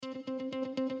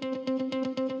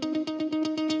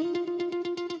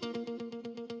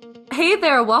Hey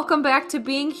there, welcome back to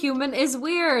Being Human is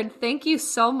Weird. Thank you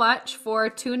so much for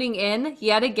tuning in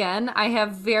yet again. I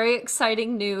have very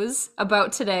exciting news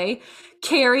about today.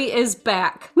 Carrie is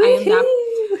back. I am not,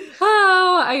 Woohoo!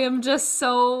 oh, I am just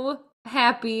so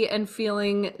happy and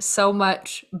feeling so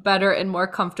much better and more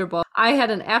comfortable. I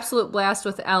had an absolute blast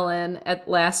with Ellen at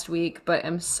last week, but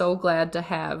I'm so glad to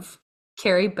have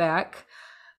Carrie back.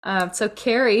 So,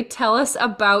 Carrie, tell us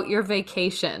about your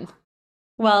vacation.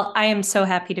 Well, I am so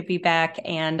happy to be back,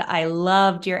 and I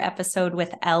loved your episode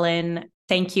with Ellen.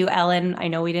 Thank you, Ellen. I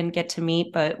know we didn't get to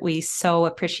meet, but we so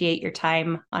appreciate your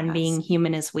time on Yes. Being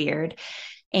Human is Weird.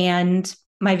 And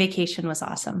my vacation was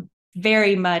awesome.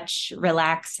 Very much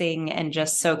relaxing and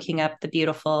just soaking up the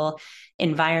beautiful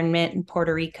environment in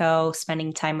Puerto Rico,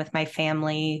 spending time with my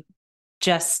family,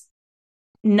 just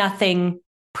nothing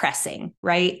pressing,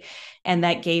 right? And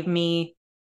that gave me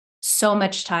so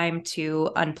much time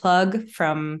to unplug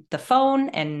from the phone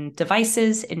and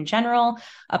devices in general,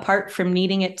 apart from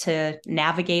needing it to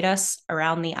navigate us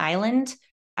around the island.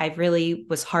 I really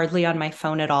was hardly on my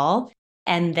phone at all.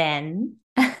 And then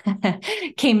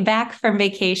came back from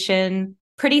vacation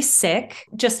pretty sick,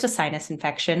 just a sinus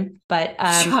infection. But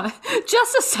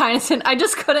Just a sinus, and I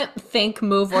just couldn't think,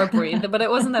 move, or breathe, but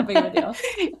it wasn't that big of a deal.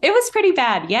 it was pretty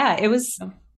bad. Yeah, it was.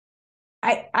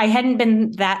 I hadn't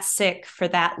been that sick for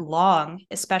that long,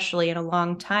 especially in a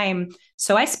long time.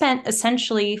 So I spent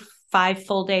essentially 5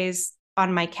 full days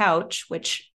on my couch,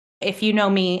 which, if you know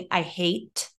me, I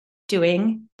hate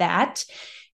doing that.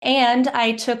 And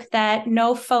I took that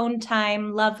no phone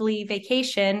time, lovely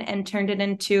vacation and turned it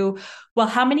into, well,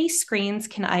 how many screens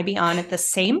can I be on at the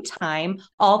same time,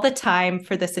 all the time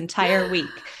for this entire week?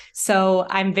 So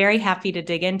I'm very happy to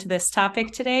dig into this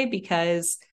topic today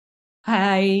because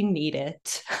I need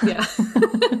it. Yeah.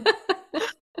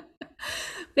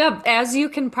 Yeah, as you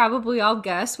can probably all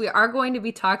guess, we are going to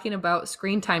be talking about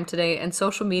screen time today and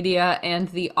social media and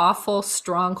the awful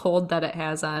stronghold that it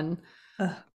has on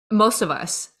most of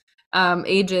us,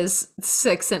 ages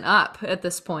 6 and up at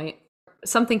this point.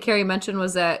 Something Carrie mentioned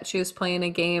was that she was playing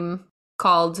a game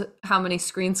called How Many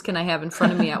Screens Can I Have in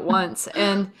Front of Me at Once?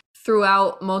 And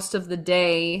throughout most of the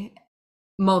day,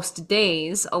 most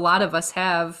days, a lot of us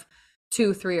have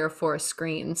two, three, or four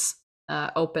screens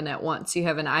open at once. You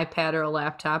have an iPad or a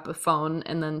laptop, a phone,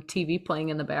 and then TV playing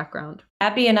in the background.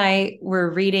 Abby and I were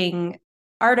reading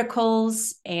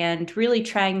articles and really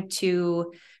trying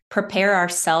to prepare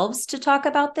ourselves to talk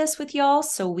about this with y'all.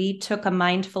 So we took a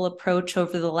mindful approach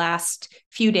over the last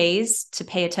few days to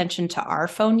pay attention to our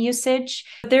phone usage.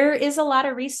 There is a lot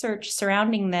of research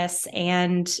surrounding this,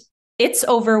 and it's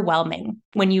overwhelming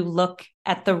when you look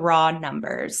at the raw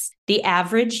numbers. The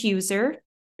average user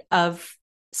of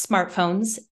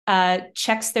smartphones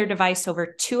checks their device over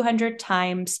 200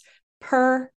 times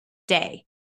per day.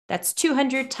 That's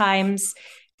 200 times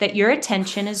that your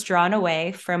attention is drawn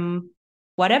away from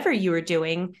whatever you are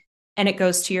doing and it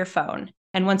goes to your phone.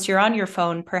 And once you're on your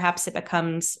phone, perhaps it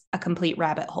becomes a complete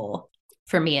rabbit hole.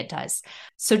 For me, it does.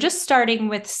 So, just starting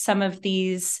with some of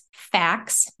these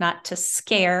facts, not to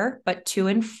scare, but to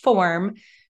inform,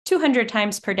 200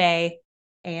 times per day.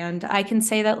 And I can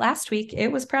say that last week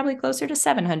it was probably closer to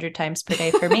 700 times per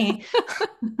day for me.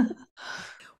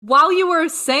 While you were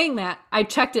saying that, I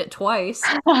checked it twice.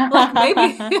 Like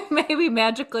maybe maybe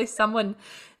magically someone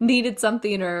needed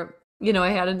something or I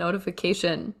had a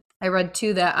notification. I read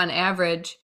too that on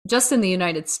average, just in the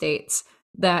United States,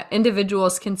 that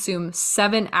individuals consume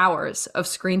 7 hours of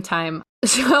screen time.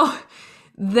 So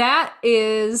that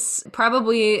is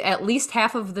probably at least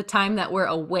half of the time that we're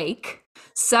awake.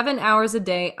 7 hours a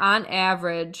day on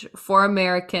average for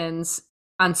Americans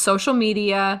on social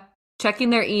media, checking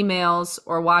their emails,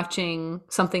 or watching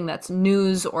something that's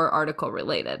news or article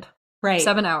related. Right.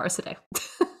 7 hours a day.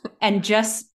 And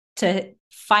just to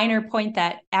finer point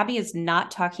that, Abby is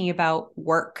not talking about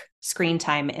work screen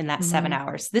time in that 7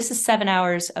 hours. This is 7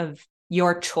 hours of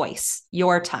your choice,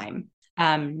 your time,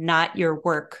 not your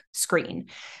work screen.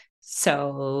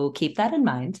 So keep that in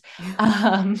mind.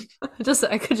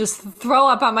 I could just throw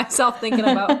up on myself thinking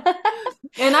about.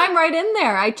 And I'm right in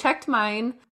there. I checked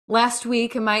mine last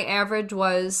week and my average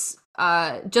was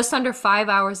just under 5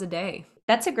 hours a day.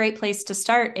 That's a great place to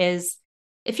start. Is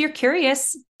if you're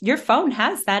curious, your phone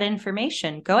has that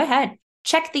information. Go ahead.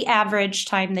 Check the average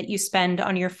time that you spend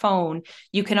on your phone.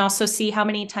 You can also see how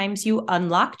many times you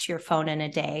unlocked your phone in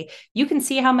a day. You can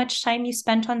see how much time you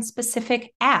spent on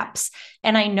specific apps.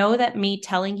 And I know that me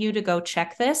telling you to go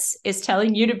check this is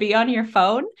telling you to be on your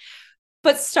phone,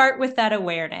 But start with that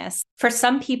awareness. For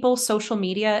some people, social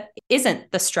media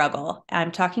isn't the struggle.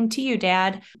 I'm talking to you,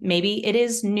 Dad. Maybe it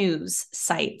is news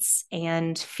sites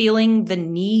and feeling the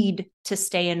need to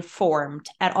stay informed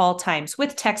at all times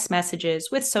with text messages,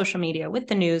 with social media, with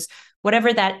the news,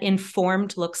 whatever that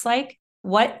informed looks like.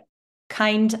 What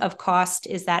kind of cost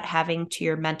is that having to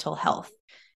your mental health?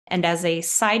 And as a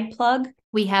side plug,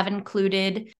 we have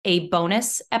included a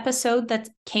bonus episode that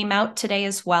came out today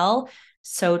as well.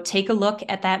 So take a look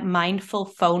at that mindful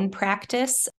phone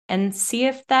practice and see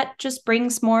if that just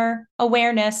brings more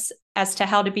awareness as to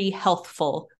how to be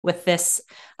healthful with this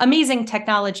amazing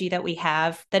technology that we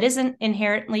have that isn't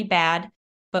inherently bad,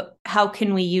 but how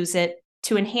can we use it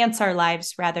to enhance our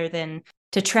lives rather than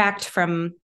detract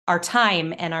from our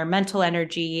time and our mental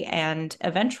energy and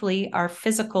eventually our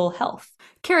physical health.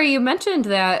 Carrie, you mentioned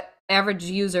that average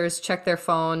users check their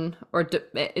phone or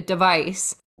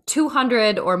device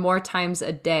 200 or more times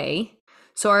a day.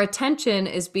 So our attention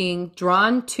is being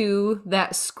drawn to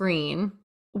that screen.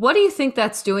 What do you think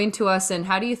that's doing to us, and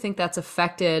how do you think that's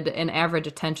affected an average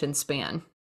attention span?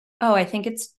 Oh, I think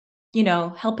it's,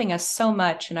 helping us so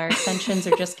much, and our attentions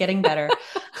are just getting better.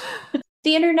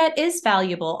 The internet is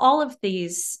valuable. All of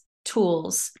these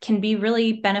tools can be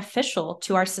really beneficial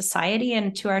to our society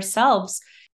and to ourselves,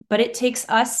 but it takes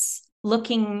us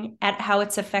looking at how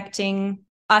it's affecting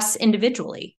us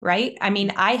individually, right? I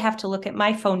mean, I have to look at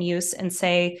my phone use and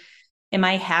say, am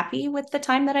I happy with the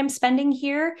time that I'm spending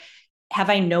here? Have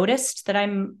I noticed that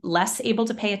I'm less able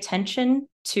to pay attention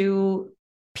to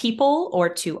people or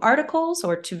to articles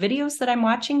or to videos that I'm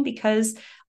watching because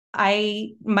I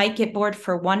might get bored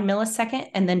for 1 millisecond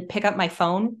and then pick up my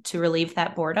phone to relieve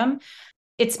that boredom?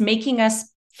 It's making us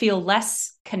feel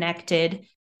less connected,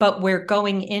 but we're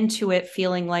going into it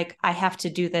feeling like I have to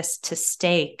do this to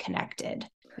stay connected.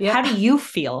 Yeah. How do you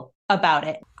feel about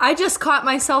it? I just caught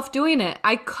myself doing it.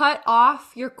 I cut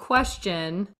off your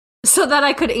question so that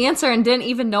I could answer and didn't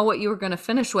even know what you were going to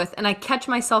finish with. And I catch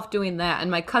myself doing that.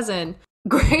 And my cousin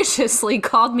graciously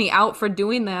called me out for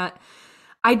doing that.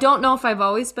 I don't know if I've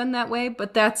always been that way,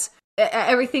 but that's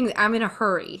everything. I'm in a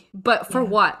hurry. But for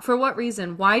what? For what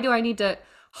reason? Why do I need to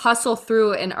hustle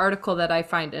through an article that I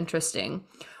find interesting?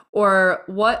 Or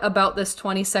what about this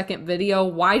 20-second video?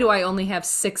 Why do I only have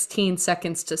 16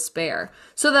 seconds to spare?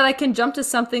 So that I can jump to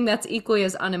something that's equally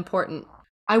as unimportant.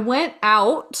 I went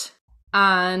out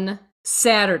on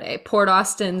Saturday. Port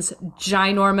Austin's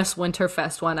ginormous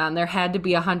Winterfest went on. There had to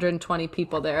be 120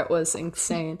 people there. It was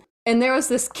insane. And there was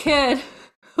this kid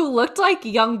who looked like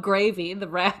Young Gravy, the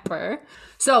rapper.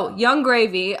 So Young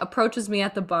Gravy approaches me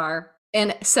at the bar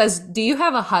and says, "Do you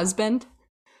have a husband?"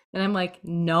 And I'm like,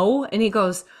 "No." And he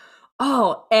goes,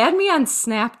 "Oh, add me on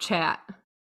Snapchat."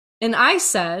 And I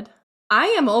said, "I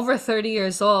am over 30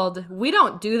 years old. We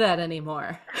don't do that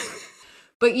anymore."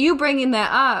 But you bringing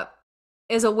that up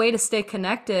is a way to stay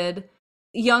connected.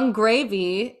 Young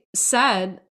Gravy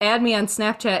said, "Add me on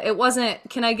Snapchat." It wasn't,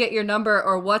 "Can I get your number?"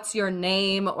 or "What's your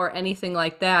name?" or anything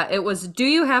like that. It was, "Do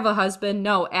you have a husband?"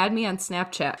 No, add me on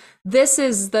Snapchat. This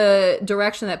is the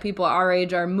direction that people our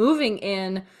age are moving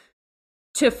in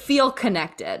to feel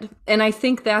connected. And I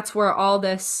think that's where all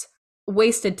this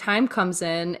wasted time comes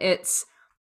in. It's,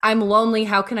 I'm lonely.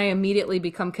 How can I immediately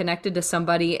become connected to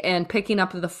somebody? And picking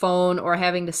up the phone or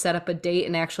having to set up a date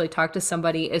and actually talk to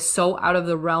somebody is so out of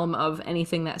the realm of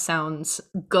anything that sounds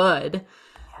good.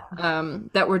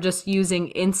 That we're just using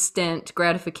instant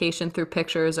gratification through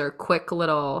pictures or quick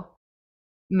little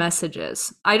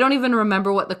messages. I don't even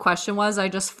remember what the question was. I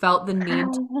just felt the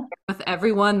need to share with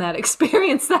everyone that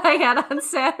experience that I had on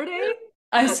Saturday.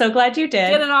 I'm so glad you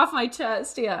did. Get it off my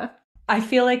chest, yeah. I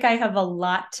feel like I have a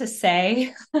lot to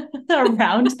say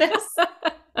around this.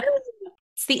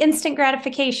 It's the instant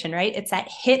gratification, right? It's that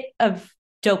hit of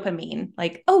dopamine.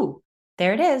 Like, oh,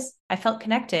 there it is. I felt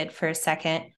connected for a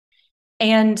second.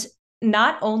 And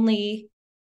not only,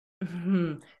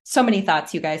 so many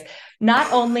thoughts, you guys.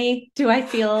 Not only do I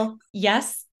feel,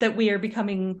 yes, that we are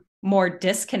becoming more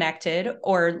disconnected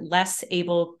or less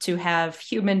able to have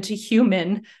human to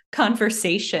human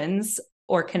conversations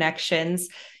or connections,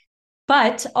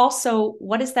 but also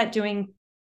what is that doing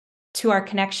to our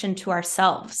connection to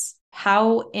ourselves?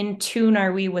 How in tune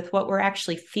are we with what we're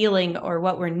actually feeling or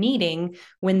what we're needing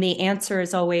when the answer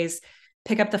is always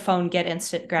pick up the phone, get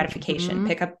instant gratification,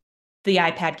 pick up the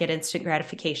iPad, get instant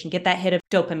gratification, get that hit of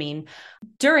dopamine.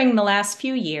 During the last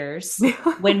few years,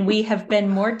 when we have been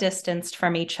more distanced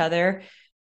from each other,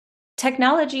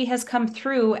 technology has come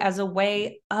through as a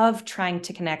way of trying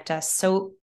to connect us.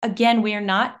 So again, we are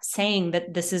not saying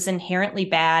that this is inherently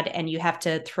bad and you have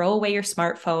to throw away your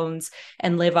smartphones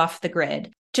and live off the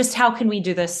grid. Just how can we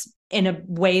do this in a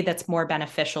way that's more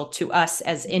beneficial to us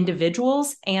as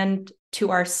individuals and to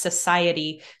our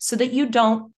society, so that you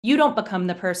don't become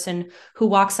the person who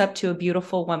walks up to a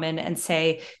beautiful woman and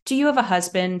say, "Do you have a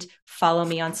husband? Follow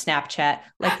me on Snapchat,"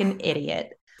 like an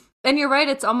idiot. And you're right,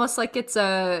 it's almost like it's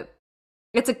a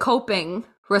coping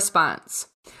response.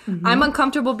 I'm Mm-hmm.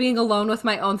 uncomfortable being alone with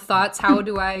my own thoughts. How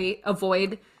do I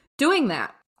avoid doing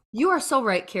that? You are so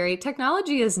right, Carrie.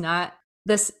 Technology is not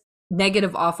this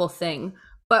negative, awful thing,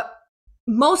 but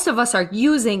most of us are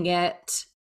using it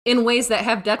in ways that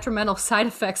have detrimental side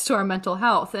effects to our mental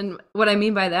health. And what I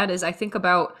mean by that is I think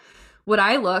about what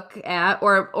I look at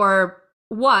or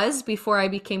was before I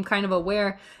became kind of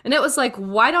aware. And it was like,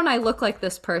 why don't I look like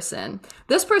this person?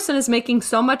 This person is making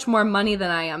so much more money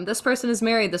than I am. This person is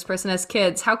married. This person has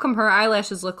kids. How come her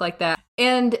eyelashes look like that?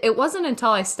 And it wasn't until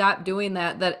I stopped doing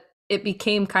that that it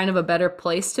became kind of a better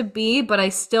place to be, but I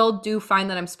still do find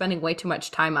that I'm spending way too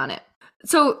much time on it.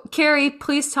 So, Carrie,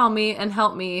 please tell me and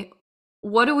help me.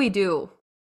 What do we do?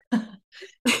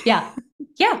 Yeah.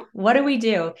 Yeah. What do we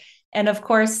do? And of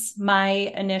course, my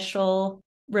initial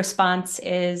response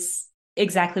is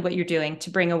exactly what you're doing, to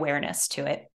bring awareness to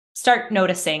it. Start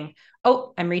noticing,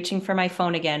 oh, I'm reaching for my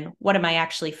phone again. What am I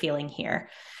actually feeling here?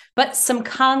 But some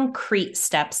concrete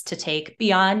steps to take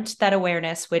beyond that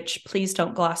awareness, which please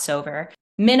don't gloss over.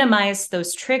 Minimize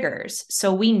those triggers.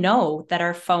 So we know that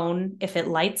our phone, if it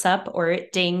lights up or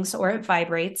it dings or it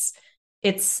vibrates,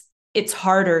 it's it's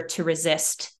harder to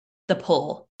resist the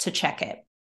pull to check it.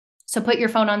 So put your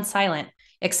phone on silent,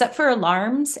 except for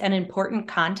alarms and important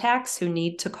contacts who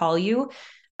need to call you.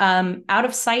 Out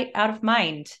of sight, out of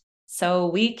mind. So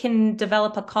we can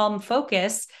develop a calm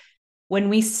focus when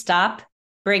we stop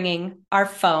bringing our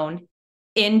phone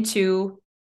into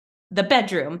the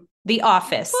bedroom, the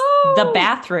office, the Woo!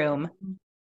 bathroom.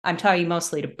 I'm talking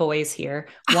mostly to boys here,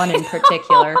 one in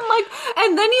particular. I'm like,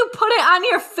 and then you put it on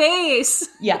your face.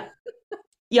 Yeah,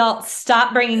 y'all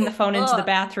stop bringing the phone into the Ugh.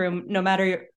 bathroom no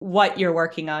matter what you're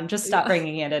working on. Just stop Yeah.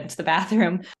 bringing it into the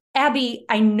bathroom. Abby,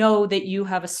 I know that you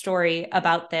have a story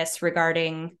about this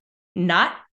regarding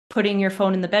not putting your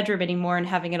phone in the bedroom anymore and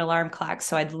having an alarm clock.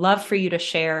 So I'd love for you to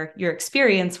share your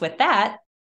experience with that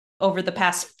over the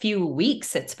past few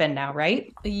weeks. It's been now,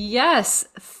 right? Yes,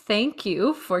 thank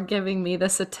you for giving me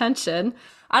this attention.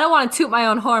 I don't want to toot my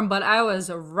own horn, but I was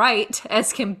right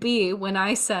as can be when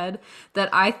I said that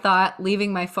I thought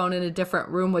leaving my phone in a different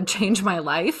room would change my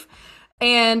life.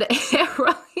 And it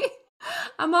really,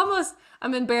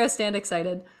 I'm embarrassed and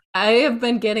excited. I have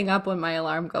been getting up when my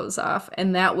alarm goes off,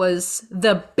 and that was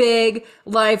the big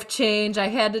life change. I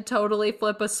had to totally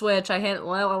flip a switch.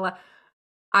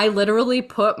 I literally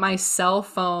put my cell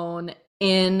phone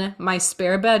in my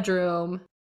spare bedroom,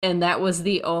 and that was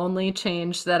the only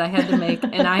change that I had to make.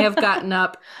 And I have gotten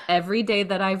up every day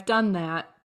that I've done that.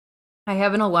 I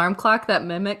have an alarm clock that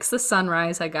mimics the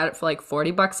sunrise. I got it for like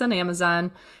 40 bucks on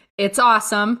Amazon. It's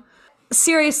awesome.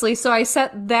 Seriously, so I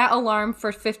set that alarm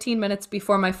for 15 minutes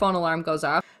before my phone alarm goes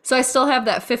off. So I still have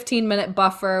that 15-minute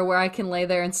buffer where I can lay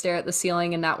there and stare at the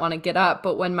ceiling and not want to get up.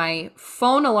 But when my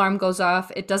phone alarm goes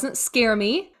off, it doesn't scare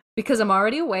me because I'm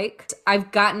already awake.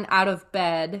 I've gotten out of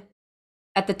bed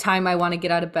at the time I want to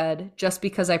get out of bed just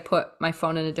because I put my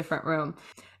phone in a different room.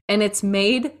 And it's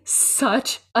made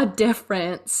such a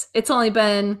difference. It's only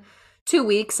been 2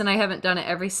 weeks and I haven't done it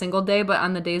every single day, but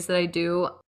on the days that I do,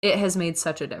 it has made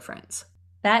such a difference.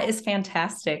 That is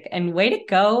fantastic. And way to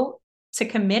go to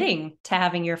committing to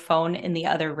having your phone in the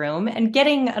other room and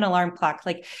getting an alarm clock,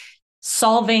 like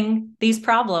solving these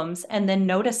problems and then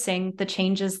noticing the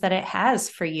changes that it has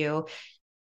for you.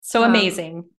 So Um,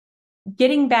 amazing.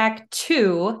 Getting back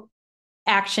to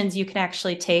actions you can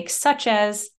actually take, such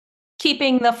as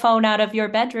keeping the phone out of your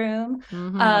bedroom,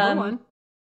 Number um, one.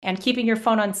 and keeping your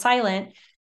phone on silent.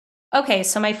 Okay,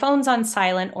 so my phone's on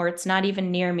silent or it's not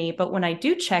even near me, but when I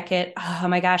do check it, oh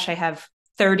my gosh, I have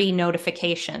 30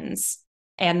 notifications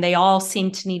and they all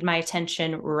seem to need my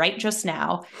attention right just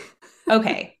now.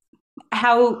 Okay,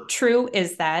 how true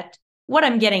is that? What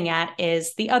I'm getting at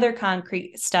is the other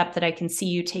concrete step that I can see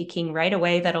you taking right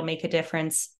away that'll make a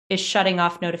difference is shutting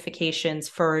off notifications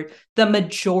for the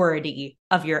majority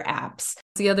of your apps.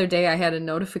 The other day I had a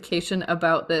notification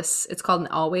about this. It's called an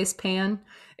always pan.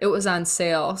 It was on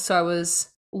sale. So I was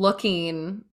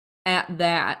looking at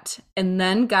that and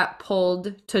then got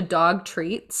pulled to dog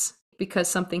treats because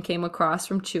something came across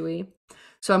from Chewy.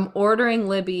 So I'm ordering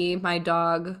Libby, my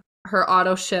dog, her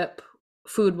auto ship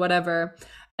food, whatever.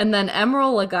 And then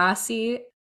Emerald Lagasse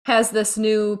has this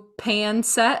new pan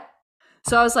set.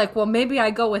 So I was like, well, maybe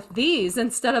I go with these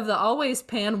instead of the always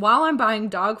pan while I'm buying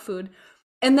dog food.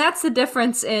 And that's the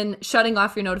difference in shutting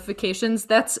off your notifications.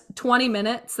 That's 20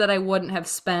 minutes that I wouldn't have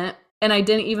spent, and I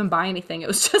didn't even buy anything. It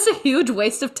was just a huge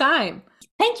waste of time.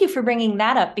 Thank you for bringing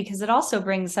that up because it also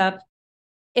brings up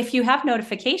if you have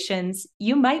notifications,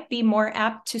 you might be more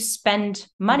apt to spend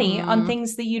money on Mm,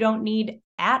 things that you don't need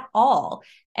at all.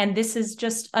 And this is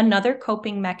just another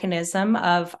coping mechanism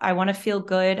of I want to feel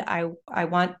good. I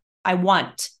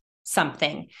want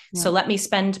something. yeah. So let me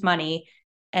spend money.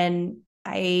 And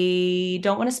I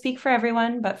don't want to speak for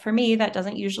everyone, but for me, that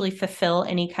doesn't usually fulfill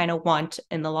any kind of want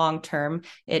in the long term.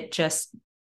 It just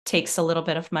takes a little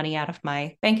bit of money out of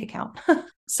my bank account.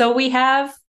 So we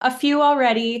have a few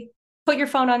already. Put your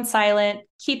phone on silent,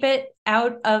 keep it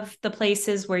out of the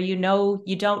places where you know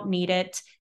you don't need it,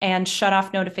 and shut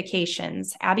off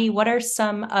notifications. Abby, what are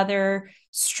some other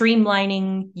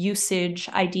streamlining usage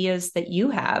ideas that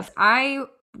you have? I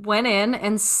went in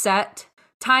and set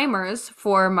timers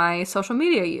for my social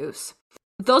media use.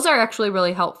 Those are actually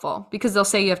really helpful because they'll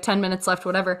say you have 10 minutes left,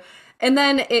 whatever. And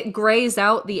then it grays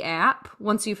out the app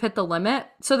once you've hit the limit.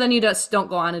 So then you just don't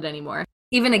go on it anymore.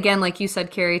 Even again, like you said,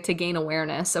 Carrie, to gain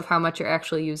awareness of how much you're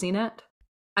actually using it.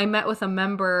 I met with a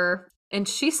member and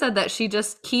she said that she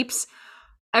just keeps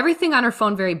everything on her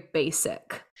phone very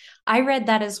basic. I read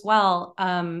that as well.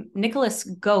 Nicholas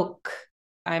Goke,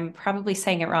 I'm probably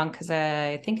saying it wrong because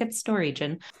I think it's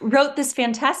Norwegian, wrote this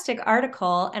fantastic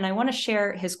article. And I want to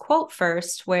share his quote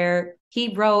first, where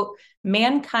he wrote,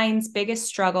 "Mankind's biggest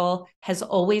struggle has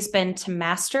always been to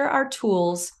master our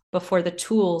tools before the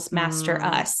tools master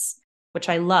Mm, us," which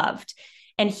I loved.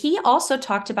 And he also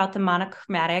talked about the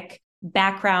monochromatic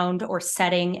background or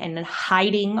setting and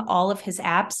hiding all of his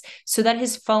apps so that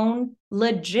his phone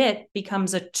legit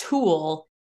becomes a tool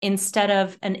instead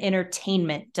of an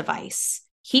entertainment device.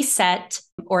 He set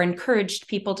or encouraged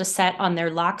people to set on their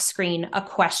lock screen a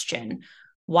question.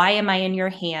 Why am I in your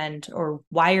hand? Or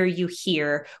why are you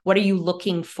here? What are you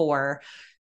looking for?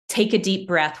 Take a deep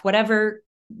breath, whatever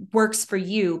works for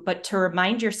you. But to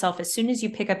remind yourself as soon as you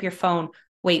pick up your phone,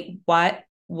 wait, what?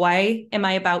 Why am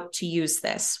I about to use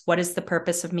this? What is the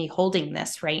purpose of me holding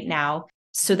this right now?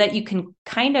 So that you can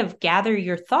kind of gather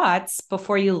your thoughts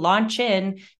before you launch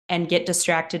in and get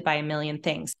distracted by a million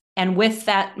things. And with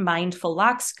that mindful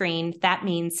lock screen, that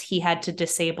means he had to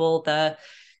disable the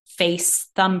face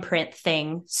thumbprint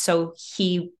thing. So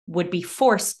he would be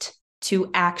forced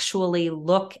to actually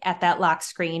look at that lock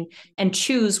screen and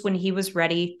choose when he was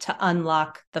ready to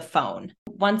unlock the phone.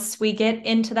 Once we get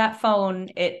into that phone,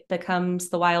 it becomes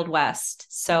the Wild West.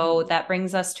 So that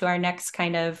brings us to our next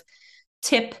kind of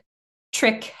tip,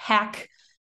 trick, hack: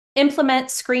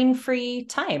 implement screen free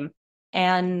time.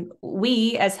 And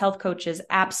we, as health coaches,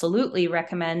 absolutely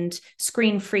recommend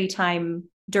screen free time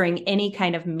during any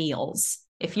kind of meals.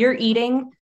 If you're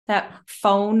eating, that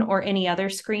phone or any other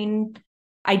screen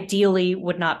ideally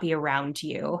would not be around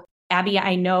you. Abby,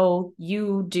 I know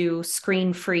you do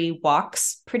screen free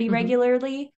walks pretty mhm.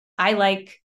 regularly. I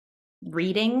like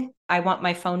reading. I want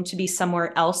my phone to be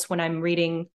somewhere else when I'm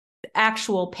reading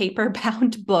actual paper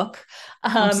bound book.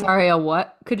 I'm Um, sorry, a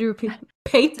what? Could you repeat?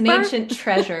 it's an Paper? ancient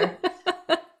treasure.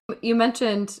 You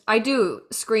mentioned I do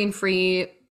screen-free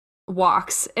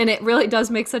walks, and it really does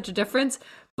make such a difference,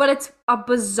 but it's a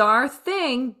bizarre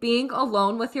thing being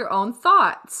alone with your own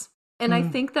thoughts. And I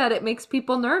Mm. think that it makes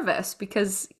people nervous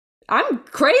because I'm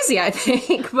crazy, I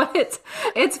think, but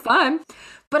it's fun.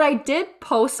 But I did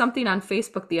post something on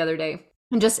Facebook the other day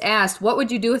and just asked, what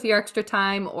would you do with your extra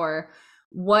time, or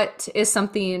what is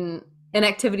something an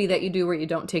activity that you do where you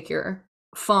don't take your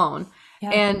phone? Yeah.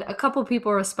 And a couple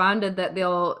people responded that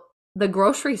the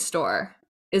grocery store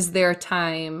is their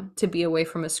time to be away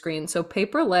from a screen. So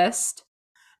paper list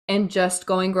and just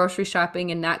going grocery shopping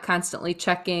and not constantly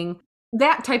checking,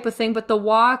 that type of thing. But the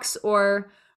walks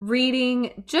or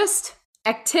reading, just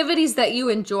activities that you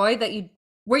enjoy, that you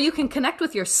where you can connect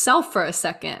with yourself for a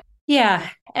second. Yeah.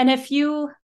 And if you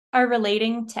are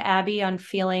relating to Abby on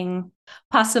feeling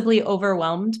possibly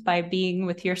overwhelmed by being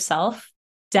with yourself,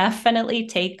 definitely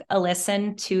take a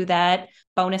listen to that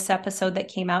bonus episode that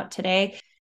came out today,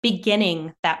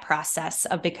 beginning that process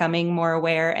of becoming more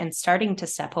aware and starting to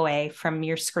step away from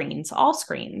your screens, all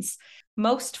screens.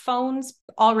 Most phones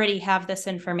already have this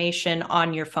information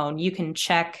on your phone. You can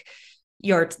check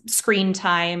your screen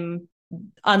time,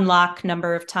 unlock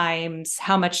number of times,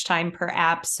 how much time per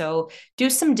app. So do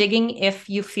some digging if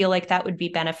you feel like that would be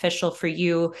beneficial for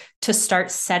you to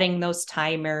start setting those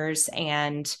timers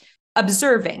and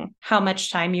observing how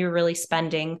much time you're really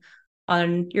spending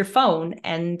on your phone,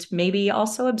 and maybe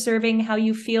also observing how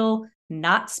you feel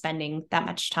not spending that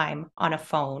much time on a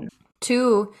phone.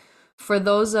 Two, For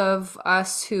those of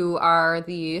us who are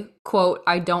the quote,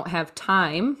 I don't have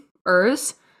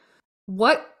time-ers,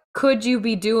 what could you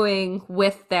be doing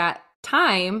with that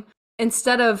time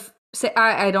instead of say,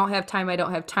 I don't have time, I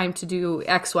don't have time to do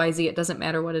XYZ, it doesn't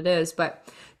matter what it is, but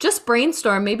just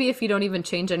brainstorm. Maybe if you don't even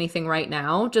change anything right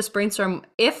now, just brainstorm.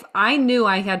 If I knew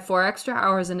I had 4 extra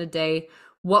hours in a day,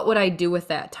 what would I do with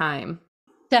that time?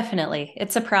 Definitely.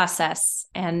 It's a process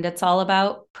and it's all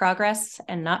about progress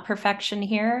and not perfection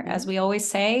here, as we always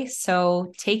say.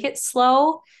 So take it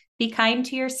slow, be kind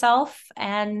to yourself,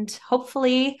 and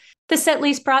hopefully this at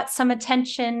least brought some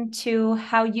attention to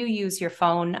how you use your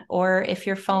phone or if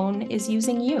your phone is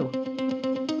using you.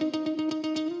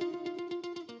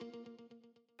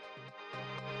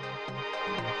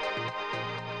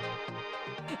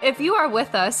 If you are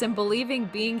with us and believing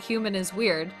being human is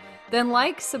weird, then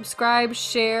like, subscribe,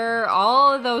 share,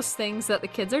 all of those things that the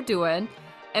kids are doing.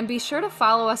 And be sure to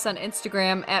follow us on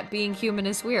Instagram at Being Human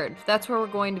is Weird. That's where we're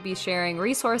going to be sharing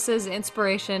resources,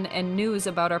 inspiration, and news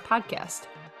about our podcast.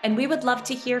 And we would love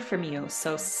to hear from you.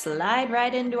 So slide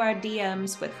right into our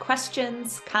DMs with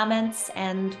questions, comments,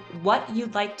 and what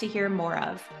you'd like to hear more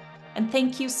of. And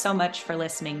thank you so much for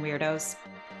listening, Weirdos.